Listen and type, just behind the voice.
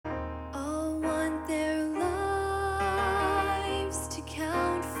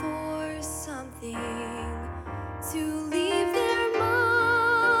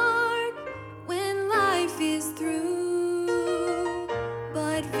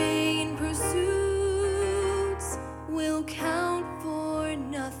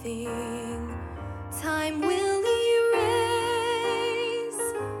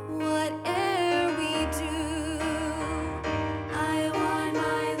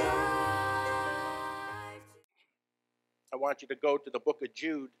want you to go to the book of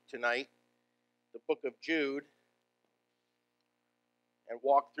Jude tonight, the book of Jude, and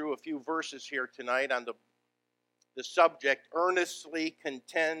walk through a few verses here tonight on the subject, earnestly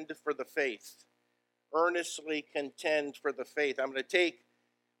contend for the faith. Earnestly contend for the faith.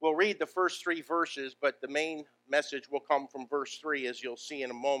 We'll read the first three verses, but the main message will come from verse 3, as you'll see in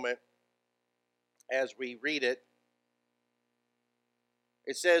a moment as we read it.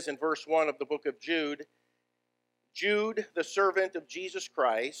 It says in verse 1 of the book of Jude, Jude, the servant of Jesus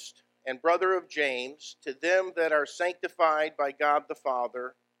Christ, and brother of James, to them that are sanctified by God the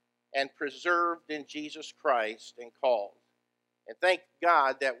Father, and preserved in Jesus Christ, and called. And thank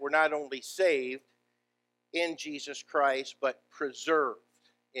God that we're not only saved in Jesus Christ, but preserved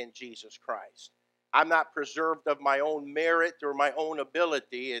in Jesus Christ. I'm not preserved of my own merit or my own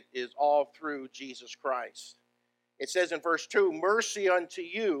ability. It is all through Jesus Christ. It says in verse 2, mercy unto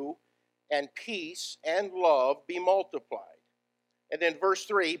you and peace and love be multiplied. And then verse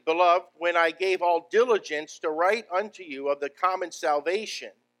 3, beloved, when I gave all diligence to write unto you of the common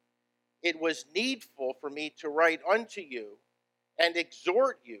salvation, it was needful for me to write unto you and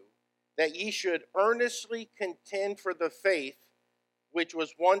exhort you that ye should earnestly contend for the faith which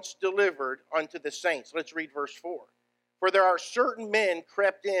was once delivered unto the saints. Let's read verse 4. For there are certain men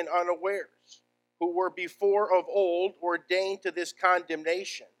crept in unawares, who were before of old ordained to this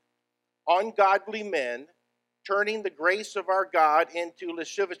condemnation, ungodly men, turning the grace of our God into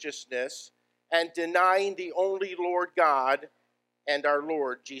lasciviousness, and denying the only Lord God and our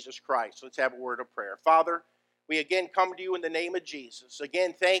Lord Jesus Christ. Let's have a word of prayer. Father, we again come to you in the name of Jesus.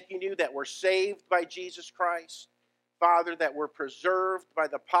 Again, thanking you that we're saved by Jesus Christ. Father, that we're preserved by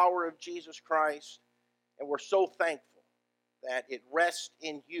the power of Jesus Christ. And we're so thankful that it rests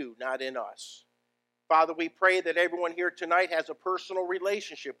in you, not in us. Father, we pray that everyone here tonight has a personal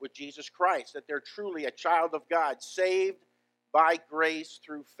relationship with Jesus Christ, that they're truly a child of God, saved by grace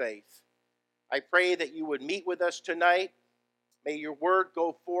through faith. I pray that you would meet with us tonight. May your word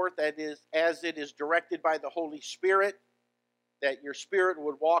go forth as it is directed by the Holy Spirit, that your Spirit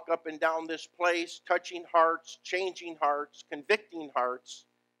would walk up and down this place, touching hearts, changing hearts, convicting hearts.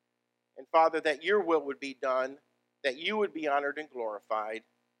 And Father, that your will would be done, that you would be honored and glorified.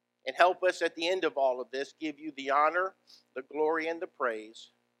 And help us at the end of all of this, give you the honor, the glory, and the praise.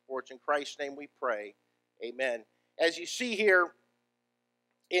 For it's in Christ's name we pray. Amen. As you see here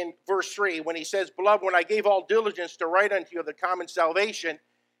in verse 3, when he says, beloved, when I gave all diligence to write unto you of the common salvation,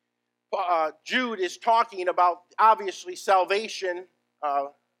 Jude is talking about, obviously, salvation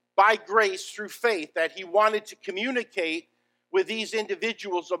by grace through faith that he wanted to communicate with these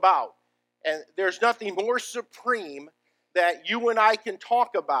individuals about. And there's nothing more supreme that you and I can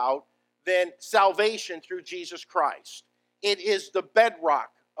talk about than salvation through Jesus Christ. It is the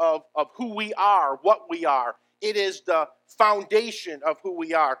bedrock of who we are, what we are. It is the foundation of who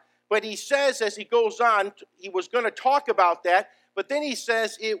we are. But he says, as he goes on, he was going to talk about that, but then he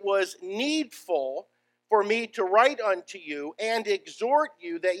says, it was needful for me to write unto you and exhort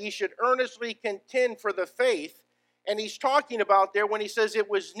you that ye should earnestly contend for the faith. And he's talking about there, when he says it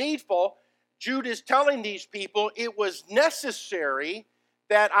was needful, Jude is telling these people it was necessary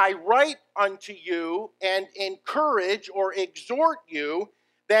that I write unto you and encourage or exhort you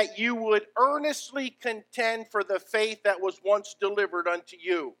that you would earnestly contend for the faith that was once delivered unto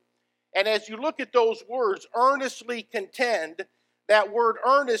you. And as you look at those words, earnestly contend, that word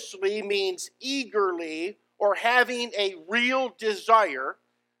earnestly means eagerly or having a real desire.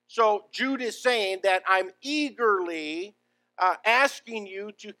 So Jude is saying that I'm eagerly asking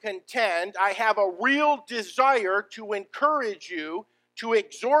you to contend. I have a real desire to encourage you, to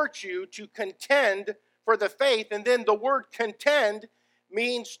exhort you to contend for the faith. And then the word contend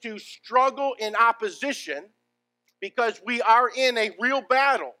means to struggle in opposition, because we are in a real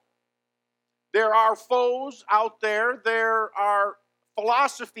battle. There are foes out there. There are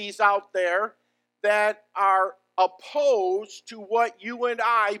philosophies out there that are opposed to what you and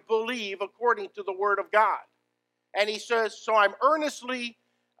I believe according to the Word of God. And he says, so I'm earnestly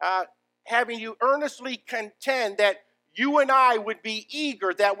having you earnestly contend that you and I would be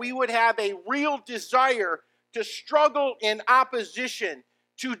eager, that we would have a real desire to struggle in opposition,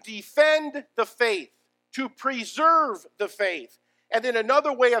 to defend the faith, to preserve the faith. And then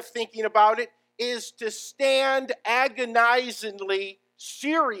another way of thinking about it is to stand agonizingly,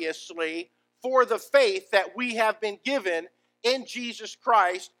 seriously for the faith that we have been given in Jesus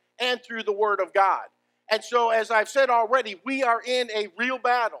Christ and through the Word of God. And so, as I've said already, we are in a real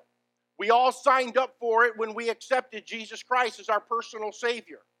battle. We all signed up for it when we accepted Jesus Christ as our personal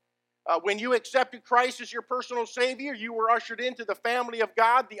Savior. When you accepted Christ as your personal Savior, you were ushered into the family of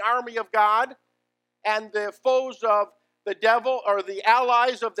God, the army of God, and the foes of the devil, or the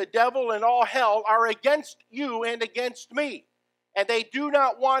allies of the devil and all hell, are against you and against me. And they do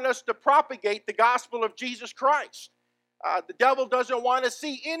not want us to propagate the gospel of Jesus Christ. The devil doesn't want to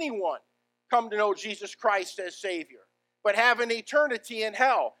see anyone come to know Jesus Christ as Savior, but have an eternity in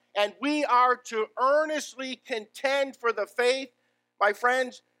hell. And we are to earnestly contend for the faith. My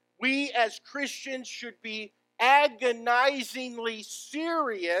friends, we as Christians should be agonizingly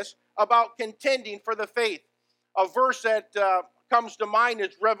serious about contending for the faith. A verse that comes to mind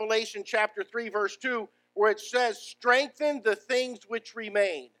is Revelation chapter 3, verse 2, where it says, strengthen the things which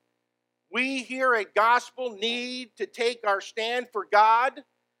remain. We here at Gospel need to take our stand for God.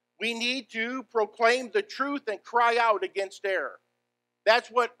 We need to proclaim the truth and cry out against error. That's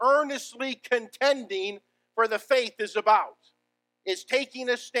what earnestly contending for the faith is about. Is taking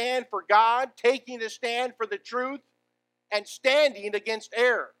a stand for God, taking a stand for the truth, and standing against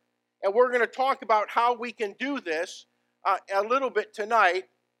error. And we're going to talk about how we can do this a little bit tonight,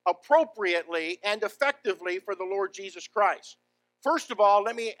 appropriately and effectively for the Lord Jesus Christ. First of all,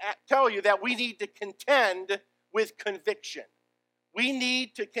 let me tell you that we need to contend with conviction. We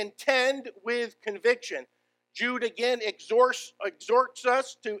need to contend with conviction. Jude again exhorts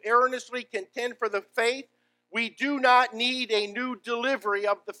us to earnestly contend for the faith. We do not need a new delivery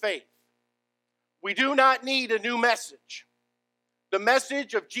of the faith. We do not need a new message. The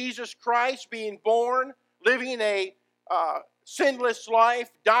message of Jesus Christ being born, living a sinless life,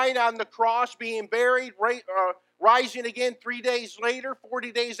 dying on the cross, being buried, rising again 3 days later,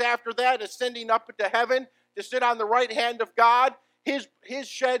 40 days after that, ascending up into heaven to sit on the right hand of God. His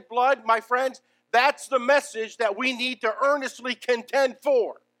shed blood, my friends, that's the message that we need to earnestly contend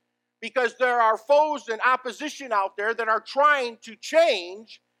for. Because there are foes and opposition out there that are trying to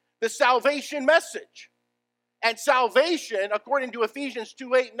change the salvation message. And salvation, according to Ephesians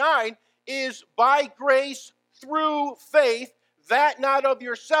 2:8-9, is by grace through faith, that not of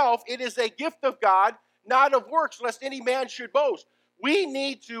yourself. It is a gift of God, not of works, lest any man should boast. We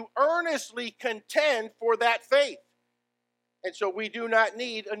need to earnestly contend for that faith. And so we do not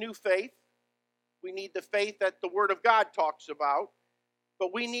need a new faith. We need the faith that the Word of God talks about.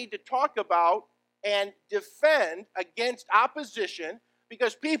 But we need to talk about and defend against opposition,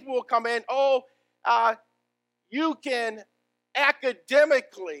 because people will come in, you can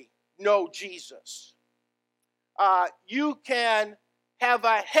academically know Jesus. You can have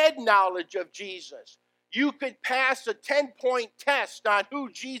a head knowledge of Jesus. You could pass a 10-point test on who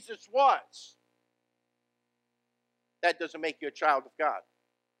Jesus was. That doesn't make you a child of God.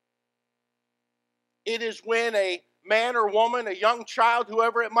 It is when a man or woman, a young child,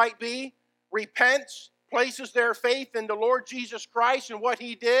 whoever it might be, repents, places their faith in the Lord Jesus Christ and what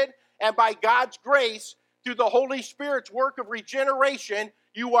He did, and by God's grace, through the Holy Spirit's work of regeneration,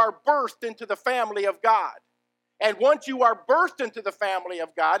 you are birthed into the family of God. And once you are birthed into the family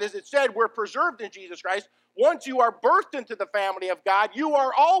of God, as it said, we're preserved in Jesus Christ. Once you are birthed into the family of God, you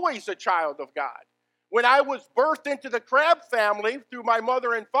are always a child of God. When I was birthed into the Crab family through my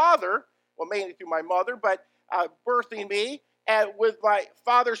mother and father, well, mainly through my mother, but birthing me, and with my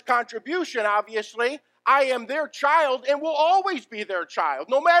father's contribution, obviously, I am their child and will always be their child.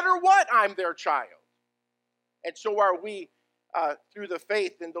 No matter what, I'm their child. And so are we through the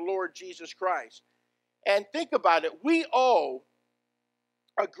faith in the Lord Jesus Christ. And think about it. We owe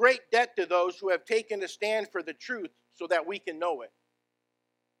a great debt to those who have taken a stand for the truth so that we can know it.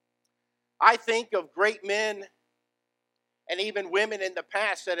 I think of great men and even women in the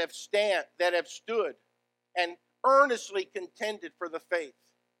past that have stood and earnestly contended for the faith.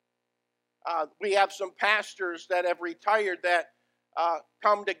 We have some pastors that have retired that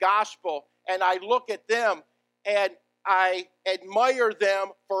come to gospel, and I look at them and I admire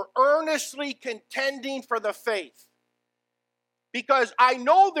them for earnestly contending for the faith. Because I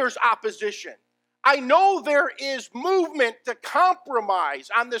know there's opposition. I know there is movement to compromise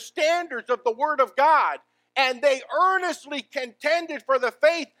on the standards of the Word of God. And they earnestly contended for the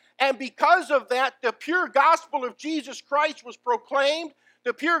faith. And because of that, the pure gospel of Jesus Christ was proclaimed.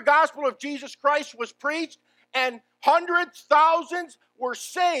 The pure gospel of Jesus Christ was preached. And hundreds, thousands were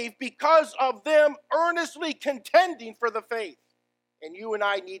saved because of them earnestly contending for the faith. And you and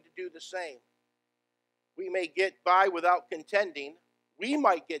I need to do the same. We may get by without contending. We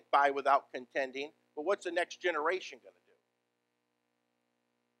might get by without contending. But what's the next generation going to do?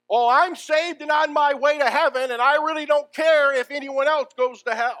 Oh, I'm saved and on my way to heaven, and I really don't care if anyone else goes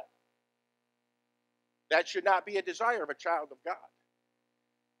to hell. That should not be a desire of a child of God.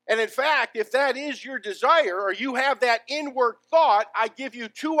 And in fact, if that is your desire, or you have that inward thought, I give you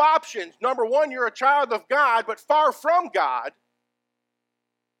two options. Number one, you're a child of God, but far from God,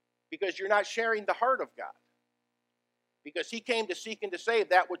 because you're not sharing the heart of God. because he came to seek and to save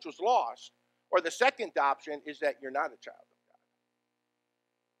that which was lost. Or the second option is that you're not a child of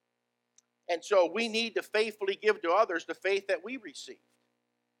God. And so we need to faithfully give to others the faith that we received.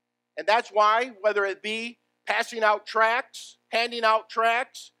 And that's why, whether it be passing out tracts, handing out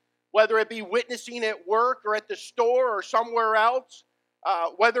tracts, whether it be witnessing at work or at the store or somewhere else,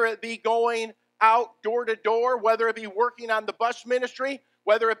 whether it be going out door to door, whether it be working on the bus ministry,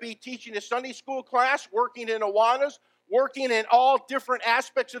 whether it be teaching a Sunday school class, working in Awanas, working in all different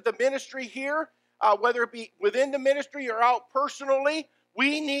aspects of the ministry here, whether it be within the ministry or out personally,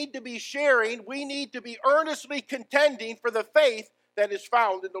 we need to be sharing, we need to be earnestly contending for the faith that is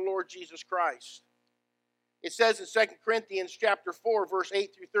found in the Lord Jesus Christ. It says in 2 Corinthians chapter 4, verse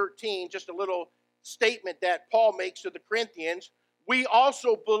 8 through 13, just a little statement that Paul makes to the Corinthians, we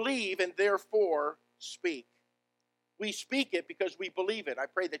also believe and therefore speak. We speak it because we believe it. I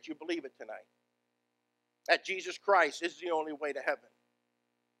pray that you believe it tonight. That Jesus Christ is the only way to heaven.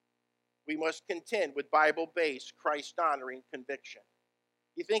 We must contend with Bible-based, Christ-honoring conviction.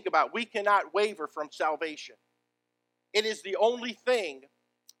 You think about it, we cannot waver from salvation. It is the only thing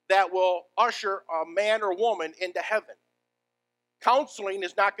that will usher a man or woman into heaven. Counseling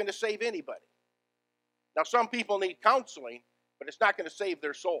is not going to save anybody. Now, some people need counseling, but it's not going to save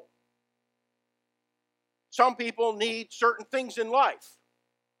their soul. Some people need certain things in life,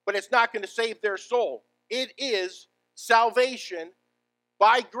 but it's not going to save their soul. It is salvation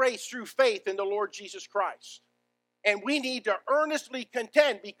by grace through faith in the Lord Jesus Christ. And we need to earnestly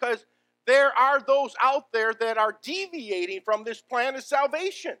contend because there are those out there that are deviating from this plan of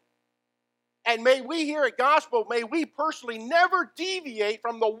salvation. And may we here at Gospel, may we personally never deviate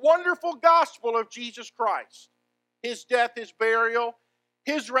from the wonderful gospel of Jesus Christ. His death, his burial,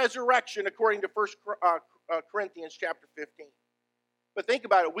 his resurrection, according to 1 Corinthians chapter 15. But think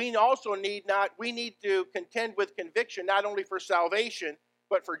about it, we also need to contend with conviction not only for salvation,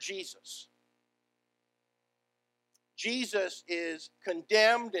 but for Jesus. Jesus is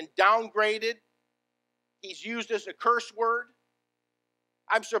condemned and downgraded. He's used as a curse word.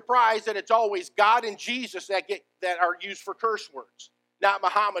 I'm surprised that it's always God and Jesus that are used for curse words, not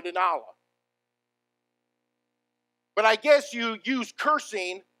Muhammad and Allah. But I guess you use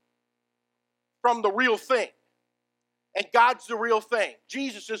cursing from the real thing. And God's the real thing.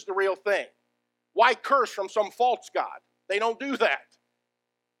 Jesus is the real thing. Why curse from some false god? They don't do that.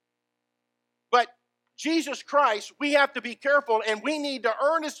 But Jesus Christ, we have to be careful, and we need to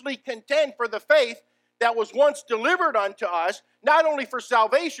earnestly contend for the faith that was once delivered unto us, not only for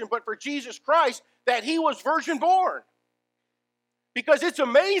salvation, but for Jesus Christ, that he was virgin born. Because it's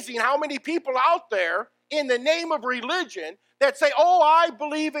amazing how many people out there in the name of religion that say, oh, I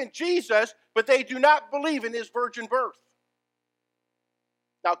believe in Jesus, but they do not believe in his virgin birth.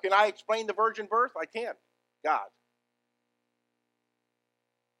 Now, can I explain the virgin birth? I can. God.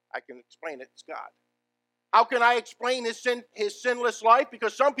 I can explain it. It's God. How can I explain his sinless life?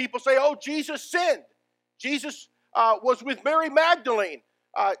 Because some people say, oh, Jesus sinned. Jesus was with Mary Magdalene.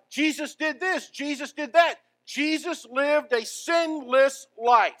 Jesus did this. Jesus did that. Jesus lived a sinless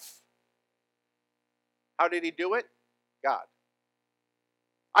life. How did he do it? God.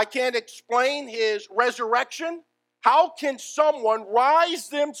 I can't explain his resurrection. How can someone rise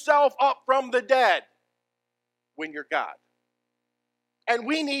themselves up from the dead when you're God? And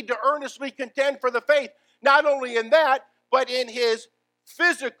we need to earnestly contend for the faith, not only in that, but in his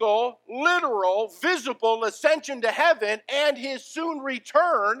physical, literal, visible ascension to heaven and his soon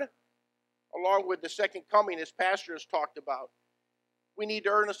return, along with the second coming as Pastor has talked about. We need to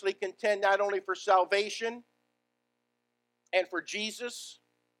earnestly contend not only for salvation and for Jesus,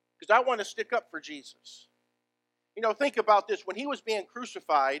 because I want to stick up for Jesus. You know, think about this. When he was being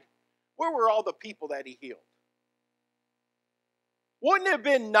crucified, where were all the people that he healed? Wouldn't it have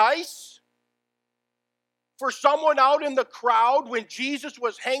been nice for someone out in the crowd when Jesus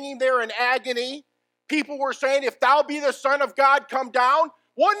was hanging there in agony? People were saying, if thou be the Son of God, come down.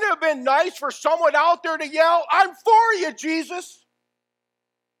 Wouldn't it have been nice for someone out there to yell, I'm for you, Jesus?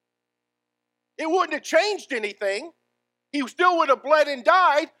 It wouldn't have changed anything. He still would have bled and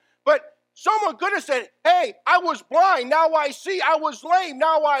died, but someone could have said, hey, I was blind, now I see. I was lame,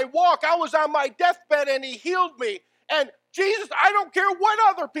 now I walk. I was on my deathbed and he healed me. And Jesus, I don't care what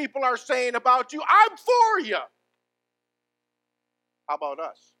other people are saying about you. I'm for you. How about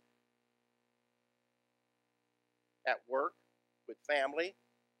us? At work, with family,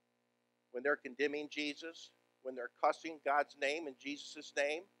 when they're condemning Jesus, when they're cussing God's name in Jesus'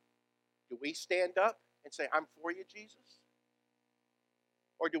 name, do we stand up and say, I'm for you, Jesus?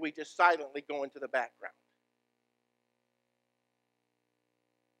 Or do we just silently go into the background?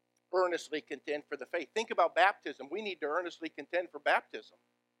 Earnestly contend for the faith. Think about baptism. We need to earnestly contend for baptism.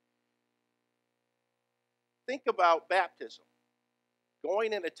 Think about baptism.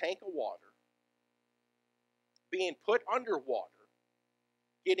 Going in a tank of water, being put underwater,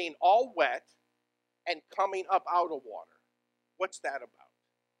 getting all wet, and coming up out of water. What's that about?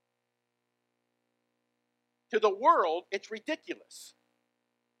 To the world, it's ridiculous.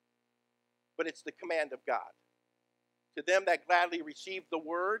 But it's the command of God. To them that gladly receive the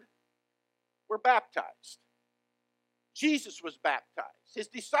word, were baptized. Jesus was baptized. His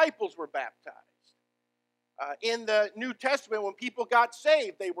disciples were baptized. In the New Testament, when people got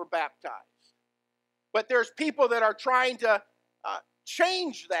saved, they were baptized. But there's people that are trying to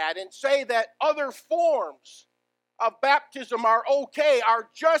change that and say that other forms of baptism are okay, are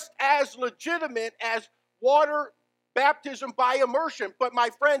just as legitimate as water baptism by immersion. But my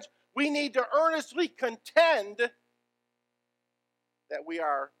friends, we need to earnestly contend that we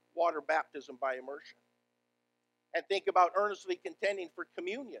are water baptism by immersion. And think about earnestly contending for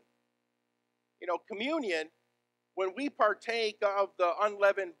communion. You know, communion, when we partake of the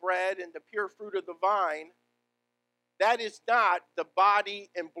unleavened bread and the pure fruit of the vine, that is not the body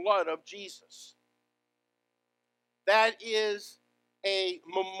and blood of Jesus. That is a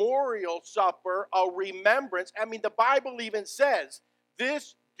memorial supper, a remembrance. I mean, the Bible even says,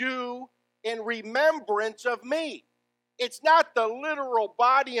 this do in remembrance of me. It's not the literal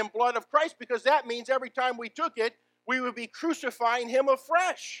body and blood of Christ, because that means every time we took it, we would be crucifying him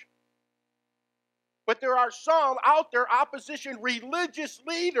afresh. But there are some out there, opposition religious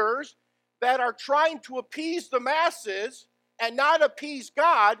leaders, that are trying to appease the masses and not appease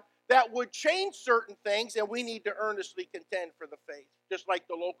God, that would change certain things, and we need to earnestly contend for the faith. Just like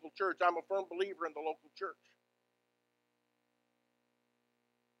the local church. I'm a firm believer in the local church.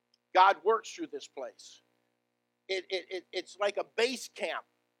 God works through this place. It's like a base camp.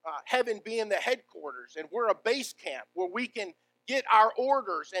 Heaven being the headquarters, and we're a base camp where we can get our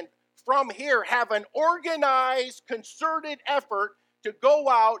orders, and from here have an organized, concerted effort to go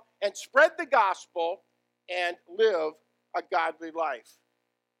out and spread the gospel and live a godly life.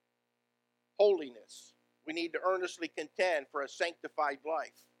 Holiness. We need to earnestly contend for a sanctified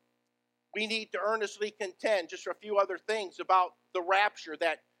life. We need to earnestly contend, just a few other things about the rapture,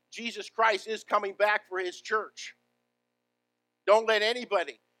 that Jesus Christ is coming back for his church. Don't let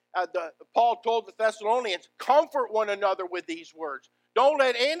anybody, Paul told the Thessalonians, comfort one another with these words. Don't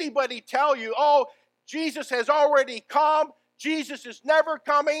let anybody tell you, oh, Jesus has already come. Jesus is never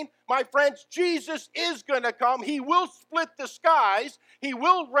coming. My friends, Jesus is going to come. He will split the skies. He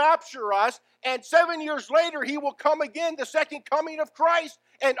will rapture us. And 7 years later, he will come again, the second coming of Christ,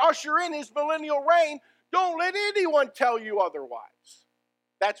 and usher in his millennial reign. Don't let anyone tell you otherwise.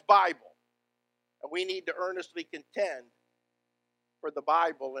 That's Bible. And we need to earnestly contend for the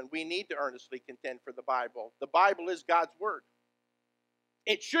Bible, and we need to earnestly contend for the Bible. The Bible is God's word.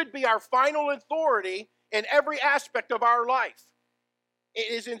 It should be our final authority in every aspect of our life.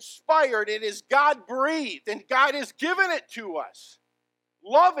 It is inspired, it is God-breathed, and God has given it to us.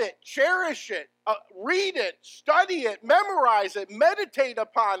 Love it, cherish it, read it, study it, memorize it, meditate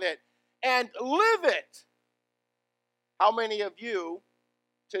upon it, and live it. How many of you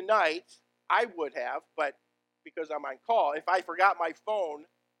tonight, I would have, but because I'm on call, if I forgot my phone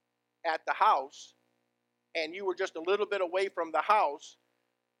at the house and you were just a little bit away from the house,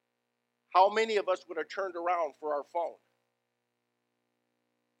 how many of us would have turned around for our phone?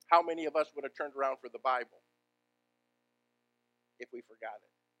 How many of us would have turned around for the Bible if we forgot it?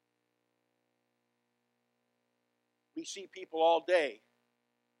 We see people all day,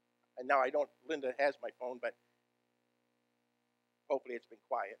 and now Linda has my phone, but hopefully it's been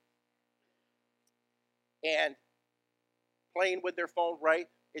quiet, and playing with their phone, right?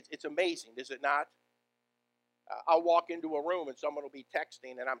 It's amazing, is it not? I'll walk into a room and someone will be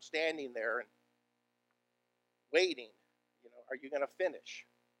texting, and I'm standing there and waiting. Are you going to finish?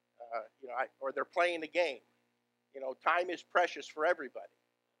 Or they're playing a game. Time is precious for everybody.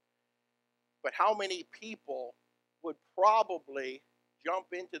 But how many people would probably jump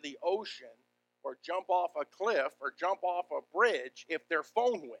into the ocean or jump off a cliff or jump off a bridge if their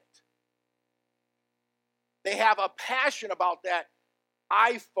phone went? They have a passion about that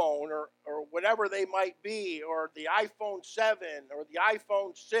iPhone or whatever they might be, or the iPhone 7 or the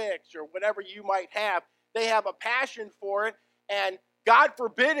iPhone 6 or whatever you might have. They have a passion for it, and God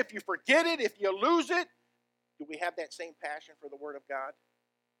forbid if you forget it, if you lose it, do we have that same passion for the Word of God?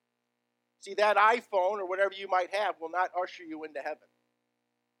 See, that iPhone or whatever you might have will not usher you into heaven.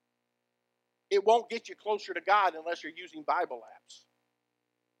 It won't get you closer to God unless you're using Bible apps.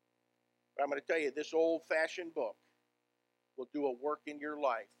 But I'm going to tell you, this old-fashioned book will do a work in your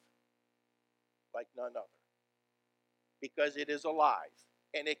life like none other, because it is alive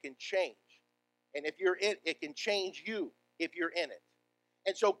and it can change. And if you're in it can change you if you're in it.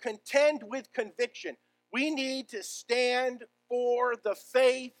 And so contend with conviction. We need to stand for the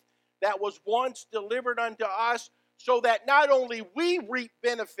faith that was once delivered unto us, so that not only we reap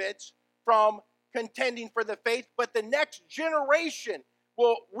benefits from contending for the faith, but the next generation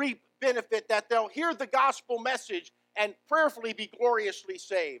will reap benefit, that they'll hear the gospel message and prayerfully be gloriously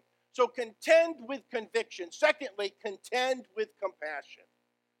saved. So contend with conviction. Secondly, contend with compassion.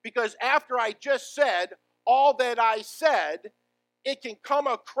 Because after I just said all that I said, it can come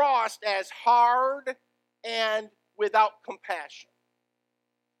across as hard and without compassion.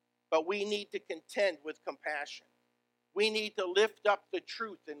 But we need to contend with compassion. We need to lift up the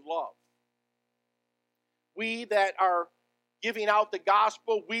truth in love. We that are giving out the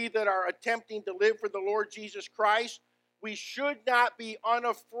gospel, we that are attempting to live for the Lord Jesus Christ, we should not be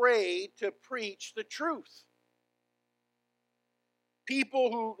unafraid to preach the truth.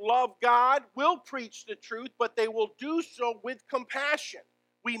 People who love God will preach the truth, but they will do so with compassion.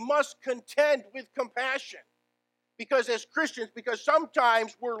 We must contend with compassion. Because as Christians, because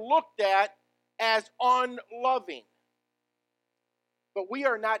sometimes we're looked at as unloving. But we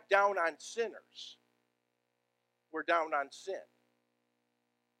are not down on sinners. We're down on sin.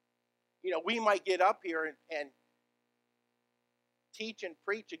 You know, we might get up here and teach and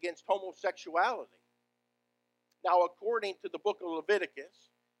preach against homosexuality. Now, according to the book of Leviticus,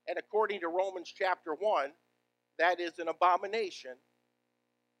 and according to Romans chapter 1, that is an abomination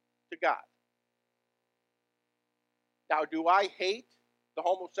to God. Now, do I hate the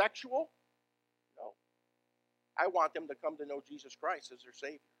homosexual? No. I want them to come to know Jesus Christ as their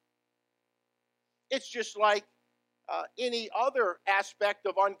Savior. It's just like any other aspect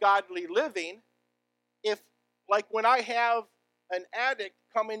of ungodly living. If, like when I have an addict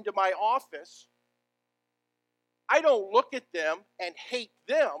come into my office, I don't look at them and hate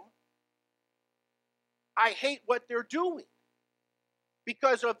them. I hate what they're doing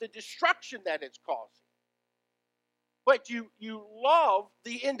because of the destruction that it's causing. But you love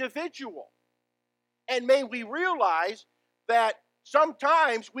the individual. And may we realize that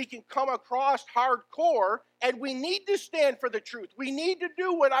sometimes we can come across hardcore, and we need to stand for the truth. We need to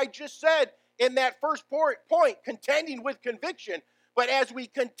do what I just said in that first point, contending with conviction. But as we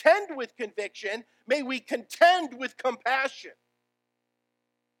contend with conviction, may we contend with compassion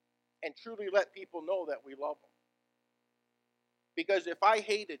and truly let people know that we love them. Because if I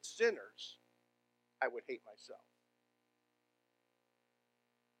hated sinners, I would hate myself.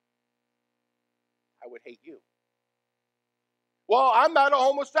 I would hate you. Well, I'm not a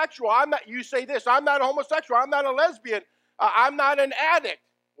homosexual. You say this, I'm not a homosexual. I'm not a lesbian. I'm not an addict.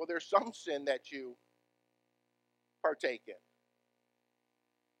 Well, there's some sin that you partake in.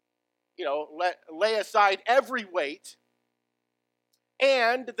 You know, lay aside every weight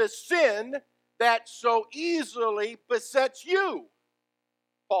and the sin that so easily besets you,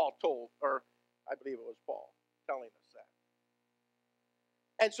 Paul told, or I believe it was Paul telling us that.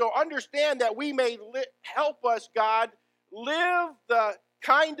 And so understand that we may help us, God, live the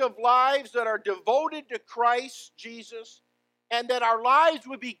kind of lives that are devoted to Christ Jesus, and that our lives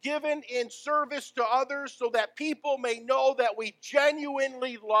would be given in service to others so that people may know that we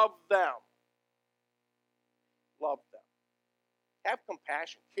genuinely love them. Love them. Have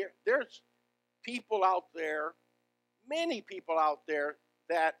compassion. There's people out there, many people out there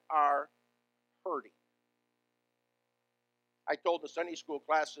that are hurting. I told the Sunday school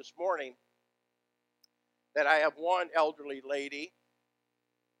class this morning that I have one elderly lady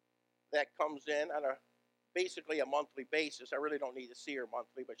that comes in on basically a monthly basis. I really don't need to see her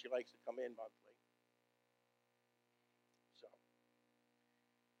monthly, but she likes to come in monthly. So,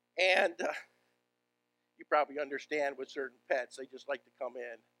 and you probably understand with certain pets, they just like to come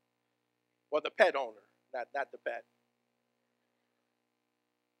in. Well, the pet owner, not the pet.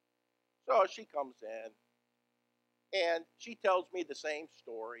 So she comes in, and she tells me the same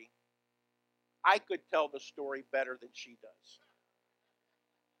story. I could tell the story better than she does.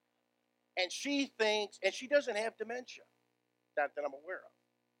 And she thinks, and she doesn't have dementia, not that I'm aware of.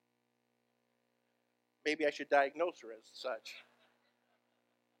 Maybe I should diagnose her as such.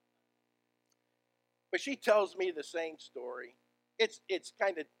 But she tells me the same story. It's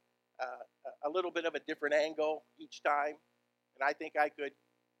kind of a little bit of a different angle each time. And I think I could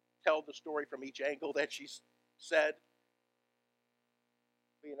tell the story from each angle that she said.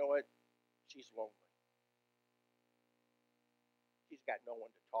 But you know what? She's lonely. She's got no one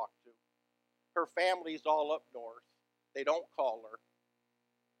to talk to. Her family's all up north. They don't call her.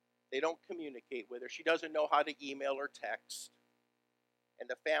 They don't communicate with her. She doesn't know how to email or text. and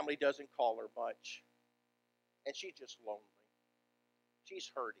the family doesn't call her much, and she's just lonely. She's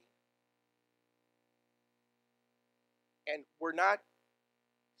hurting. And we're not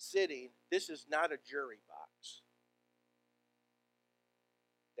sitting, this is not a jury box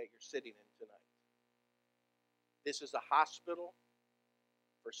that you're sitting in tonight. This is a hospital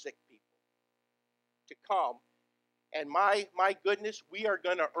for sick people. To come, and my goodness, we are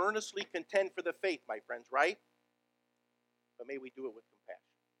going to earnestly contend for the faith, my friends, right? But may we do it with compassion.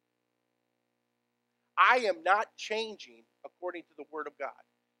 I am not changing according to the Word of God.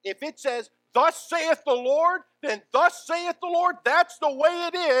 If it says, thus saith the Lord, then thus saith the Lord, that's the way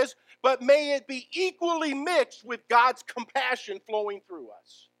it is, but may it be equally mixed with God's compassion flowing through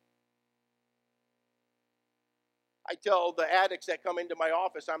us. I tell the addicts that come into my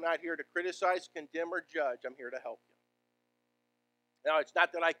office, I'm not here to criticize, condemn, or judge. I'm here to help you. Now, it's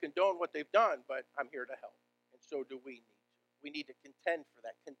not that I condone what they've done, but I'm here to help. And so do we need to. We need to contend for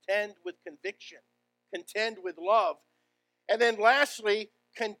that. Contend with conviction. Contend with love. And then lastly,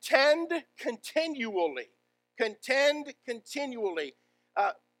 contend continually. Contend continually.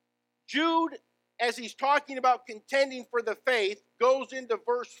 Jude, as he's talking about contending for the faith, goes into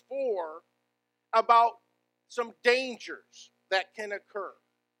verse 4 about some dangers that can occur.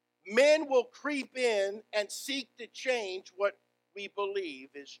 Men will creep in and seek to change what we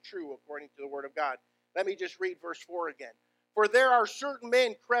believe is true according to the Word of God. Let me just read verse 4 again. For there are certain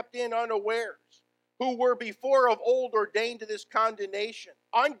men crept in unawares, who were before of old ordained to this condemnation,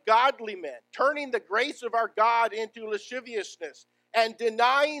 ungodly men, turning the grace of our God into lasciviousness, and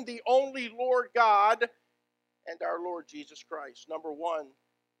denying the only Lord God and our Lord Jesus Christ. Number one,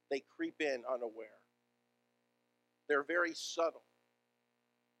 they creep in unaware. They're very subtle.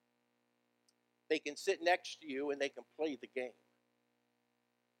 They can sit next to you and they can play the game.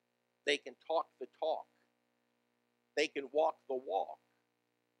 They can talk the talk. They can walk the walk.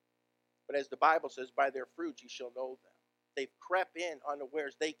 But as the Bible says, by their fruits ye shall know them. They've crept in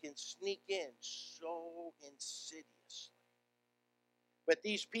unawares. They can sneak in so insidiously. But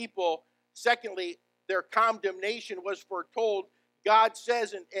these people, secondly, their condemnation was foretold. God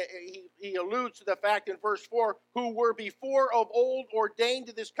says, and he alludes to the fact in verse 4, who were before of old ordained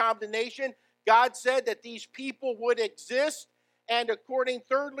to this condemnation. God said that these people would exist. And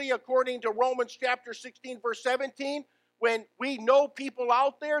thirdly, according to Romans chapter 16, verse 17, when we know people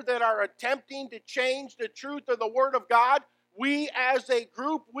out there that are attempting to change the truth of the Word of God, we as a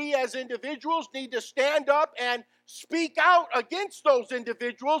group, we as individuals need to stand up and speak out against those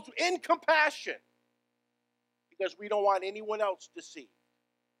individuals in compassion, because we don't want anyone else deceived.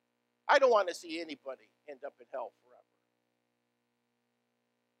 I don't want to see anybody end up in hell forever.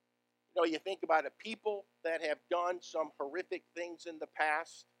 You know, you think about it, people that have done some horrific things in the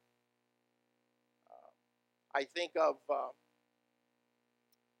past. I think of, I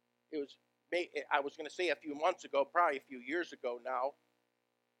was going to say a few months ago, probably a few years ago now,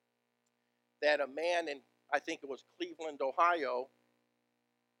 that a man in, I think it was Cleveland, Ohio,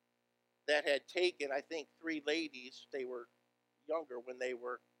 that had taken, I think, 3 ladies, they were younger when they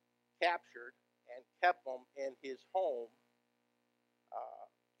were captured, and kept them in his home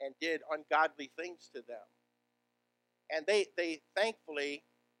and did ungodly things to them. And they thankfully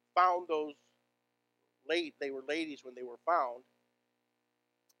found those they were ladies when they were found,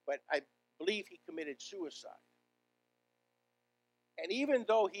 but I believe he committed suicide. And even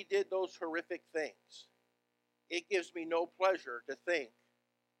though he did those horrific things, it gives me no pleasure to think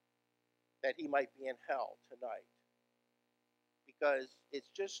that he might be in hell tonight, because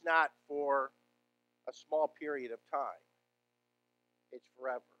it's just not for a small period of time. It's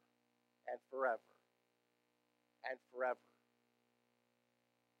forever and forever and forever.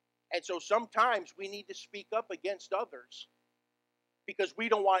 And so sometimes we need to speak up against others because we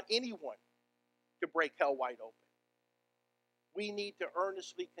don't want anyone to break hell wide open. We need to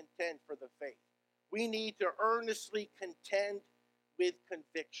earnestly contend for the faith. We need to earnestly contend with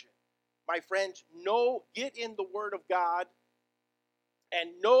conviction. My friends, get in the Word of God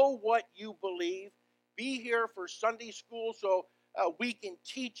and know what you believe. Be here for Sunday school so we can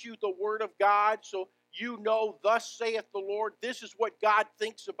teach you the Word of God, so you know, thus saith the Lord, this is what God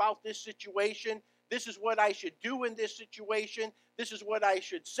thinks about this situation. This is what I should do in this situation. This is what I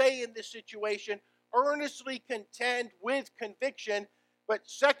should say in this situation. Earnestly contend with conviction. But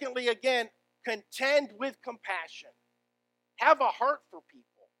secondly, again, contend with compassion. Have a heart for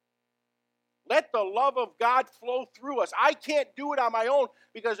people. Let the love of God flow through us. I can't do it on my own,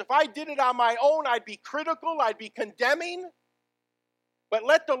 because if I did it on my own, I'd be critical, I'd be condemning. But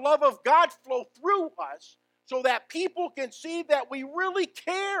let the love of God flow through us so that people can see that we really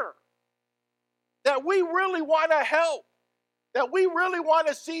care, that we really want to help, That we really want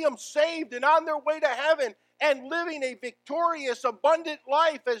to see them saved and on their way to heaven and living a victorious, abundant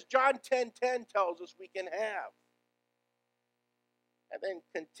life as John 10:10 tells us we can have. And then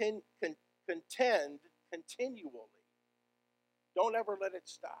contend continually. Don't ever let it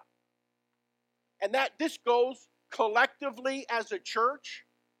stop. And that this goes collectively as a church,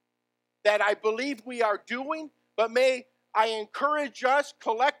 that I believe we are doing, but may I encourage us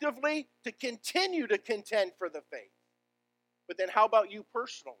collectively to continue to contend for the faith. But then how about you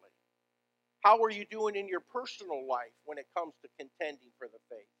personally? How are you doing in your personal life when it comes to contending for the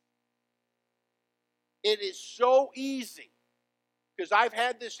faith? It is so easy, because I've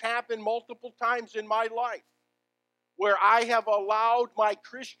had this happen multiple times in my life, where I have allowed my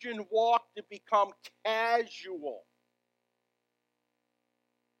Christian walk to become casual.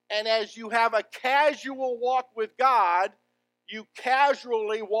 And as you have a casual walk with God, you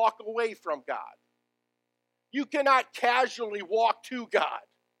casually walk away from God. You cannot casually walk to God.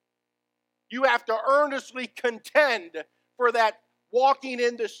 You have to earnestly contend for that walking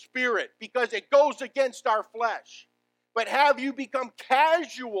in the Spirit, because it goes against our flesh. But have you become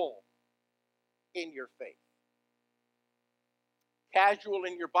casual in your faith? Casual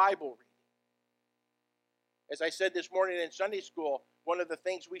in your Bible reading? As I said this morning in Sunday school, one of the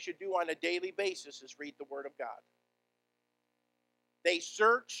things we should do on a daily basis is read the Word of God. They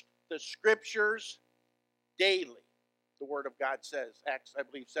searched the Scriptures daily, the Word of God says. Acts, I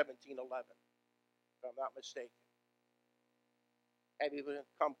believe, 17:11, if I'm not mistaken. Have you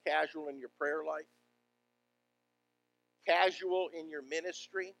become casual in your prayer life? Casual in your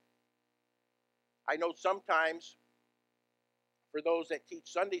ministry? I know sometimes, for those that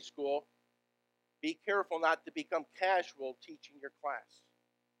teach Sunday school, be careful not to become casual teaching your class.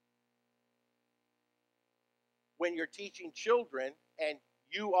 When you're teaching children and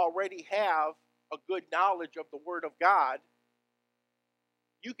you already have a good knowledge of the Word of God,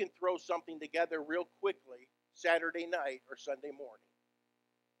 you can throw something together real quickly Saturday night or Sunday morning.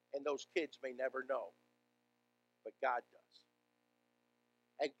 And those kids may never know, but God does.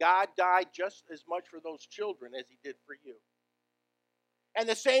 And God died just as much for those children as He did for you. And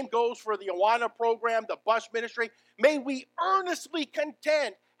the same goes for the Awana program, the bus ministry. May we earnestly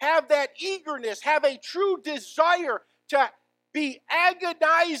contend, have that eagerness, have a true desire to be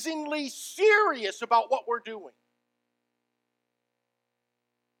agonizingly serious about what we're doing.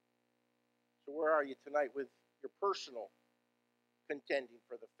 So where are you tonight with your personal contending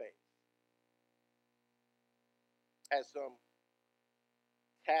for the faith? Has some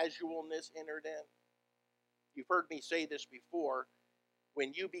casualness entered in? You've heard me say this before.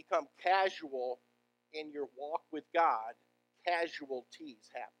 When you become casual in your walk with God, casualties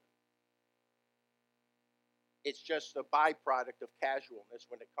happen. It's just a byproduct of casualness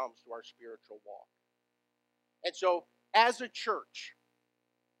when it comes to our spiritual walk. And so, as a church,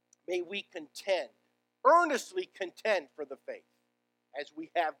 may we contend, earnestly contend for the faith, as we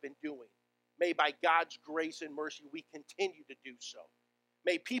have been doing. May by God's grace and mercy we continue to do so.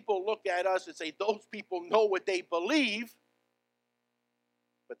 May people look at us and say, those people know what they believe,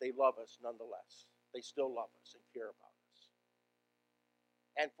 but they love us nonetheless. They still love us and care about us.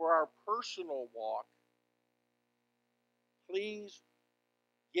 And for our personal walk, please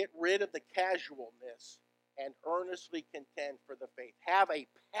get rid of the casualness and earnestly contend for the faith. Have a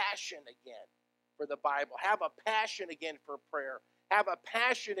passion again for the Bible. Have a passion again for prayer. Have a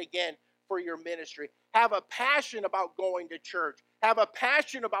passion again for your ministry. Have a passion about going to church. Have a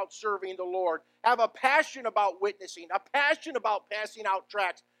passion about serving the Lord. Have a passion about witnessing. A passion about passing out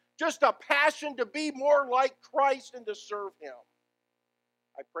tracts. Just a passion to be more like Christ and to serve Him.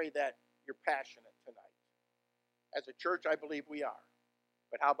 I pray that you're passionate tonight. As a church, I believe we are.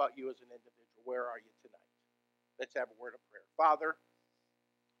 But how about you as an individual? Where are you tonight? Let's have a word of prayer. Father,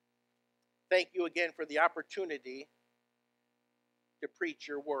 thank you again for the opportunity to preach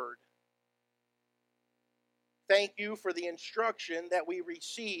your word. Thank you for the instruction that we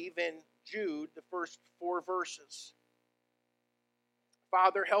receive in Jude, the first 4 verses.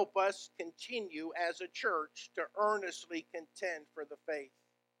 Father, help us continue as a church to earnestly contend for the faith.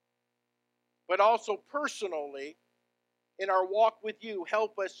 But also personally, in our walk with you,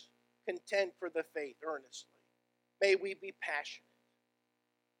 help us contend for the faith earnestly. May we be passionate.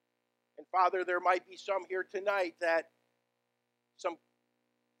 And Father, there might be some here tonight that some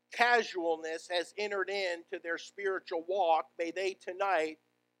casualness has entered into their spiritual walk. May they tonight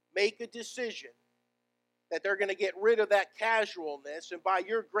make a decision that they're going to get rid of that casualness, and by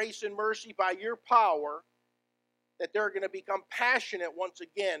your grace and mercy, by your power, that they're going to become passionate once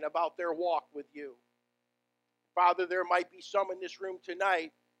again about their walk with you. Father, there might be some in this room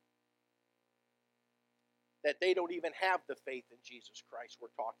tonight that they don't even have the faith in Jesus Christ we're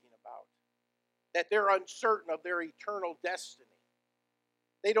talking about, that they're uncertain of their eternal destiny.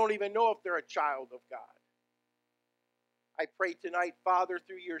 They don't even know if they're a child of God. I pray tonight, Father,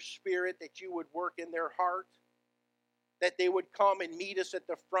 through your Spirit, that you would work in their heart, that they would come and meet us at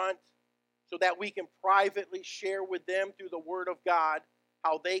the front so that we can privately share with them through the Word of God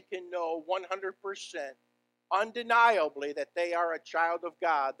how they can know 100%, undeniably, that they are a child of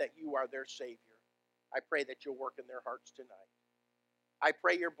God, that you are their Savior. I pray that you'll work in their hearts tonight. I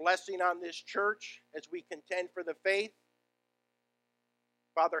pray your blessing on this church as we contend for the faith.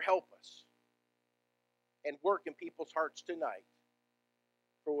 Father, help us and work in people's hearts tonight.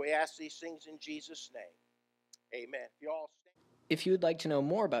 For we ask these things in Jesus' name. Amen. If you would like to know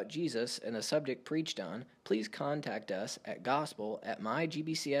more about Jesus and the subject preached on, please contact us at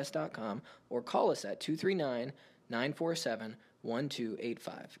gospel@mygbcs.com or call us at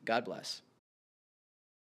 239-947-1285. God bless.